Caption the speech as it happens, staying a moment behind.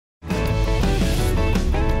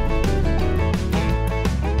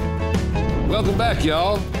Welcome back,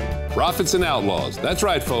 y'all. Prophets and Outlaws. That's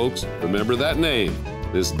right, folks. Remember that name.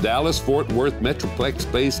 This Dallas-Fort Worth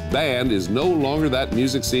Metroplex-based band is no longer that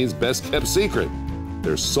music scene's best-kept secret.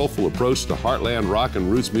 Their soulful approach to heartland rock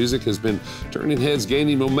and roots music has been turning heads,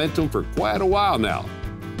 gaining momentum for quite a while now.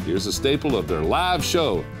 Here's a staple of their live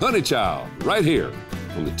show, Honey Child, right here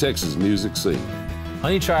on the Texas music scene.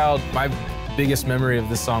 Honey Child, my biggest memory of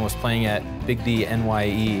this song was playing at Big D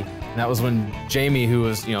NYE. And that was when Jamie, who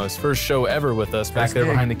was, his first show ever with us, back there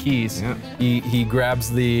behind the keys, he grabs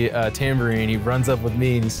the tambourine, he runs up with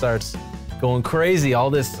me, and he starts going crazy. All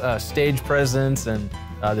this stage presence and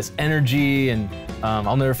this energy, and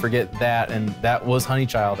I'll never forget that. And that was Honey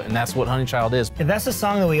Child, and that's what Honey Child is. And that's a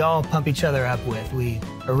song that we all pump each other up with. We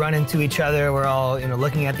are running to each other. We're all,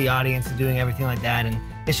 looking at the audience and doing everything like that. And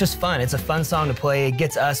it's just fun. It's a fun song to play. It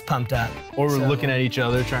gets us pumped up. Or we're looking at each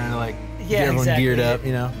other, trying to get everyone geared up,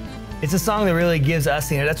 It's a song that really gives us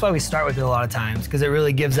the energy. That's why we start with it a lot of times, because it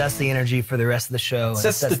really gives us the energy for the rest of the show.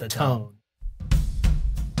 Sets the tone.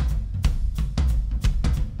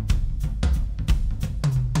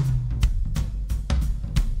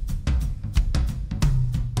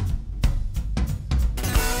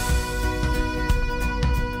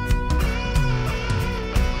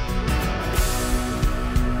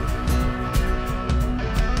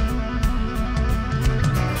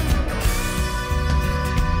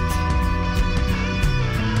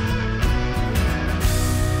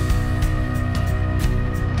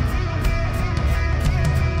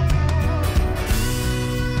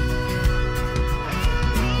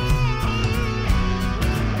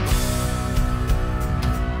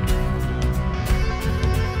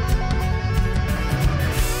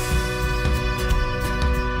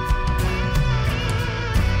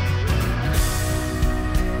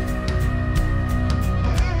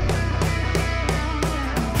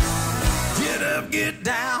 Get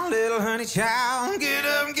down, little honey child. Get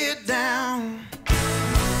up, get down.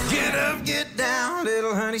 Get up, get down,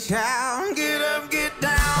 little honey child. Get up, get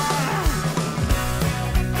down.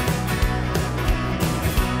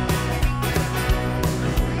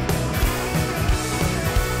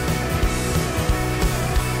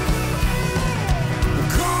 We're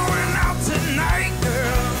going out tonight,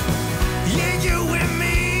 girl. Yeah, you and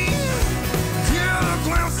me. Get a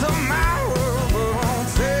glimpse of my world, but won't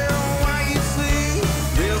tell why you sleep.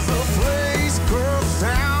 There's a place across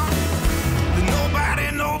town that nobody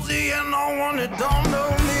knows you and no one that don't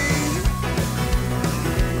know me.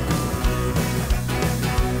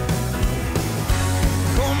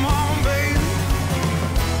 Come on, baby,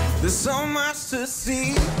 there's so much to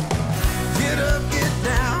see. Get up, get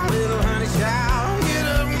down, little honey child. Get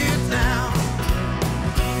up, get down.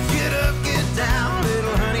 Get up, get down,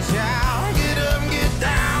 little honey child. Get up, get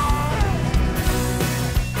down.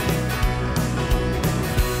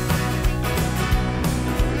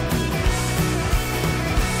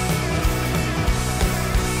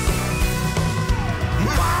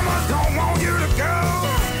 Mama don't want you to go.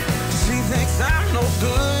 She thinks I'm no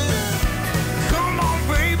good. Come on,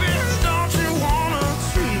 baby, don't you wanna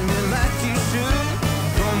treat me like you should?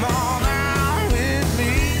 Come on out with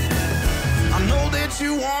me. I know that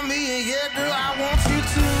you want me, and yeah, girl, I want you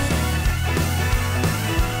to.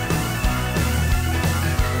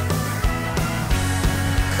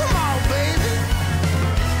 Come on, baby,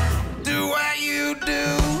 do what you do.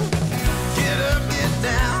 Get up, get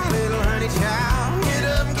down, little honey child. Get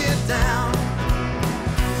up, get down.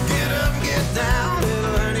 Get up, get down,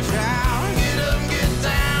 little honey child. Get up, get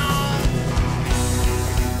down.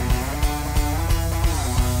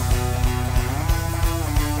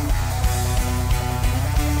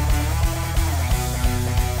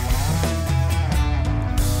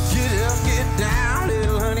 Get up, get down,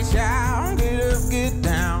 little honey child. Get up, get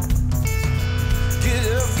down. Get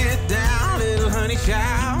up, get down, little honey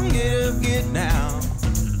child. Get up, get down.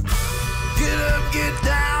 Get up, get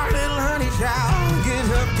down, little honey child. Get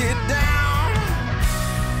up, get down.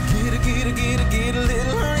 Get a, get a, get a, get a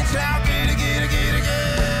little honey child. Get a, get a, get a, get.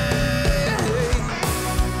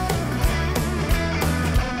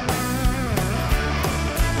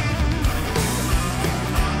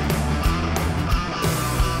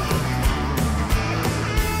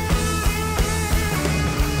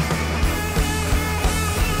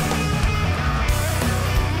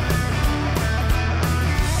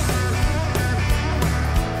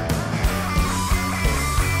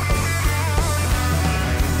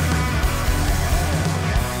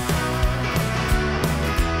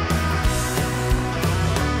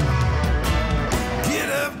 Get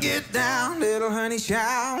up, get down, little honey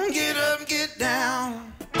child. Get up, get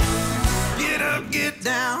down. Get up, get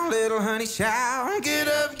down, little honey child. Get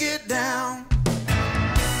up, get down.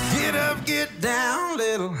 Get up, get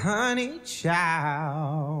little honey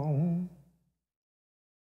child.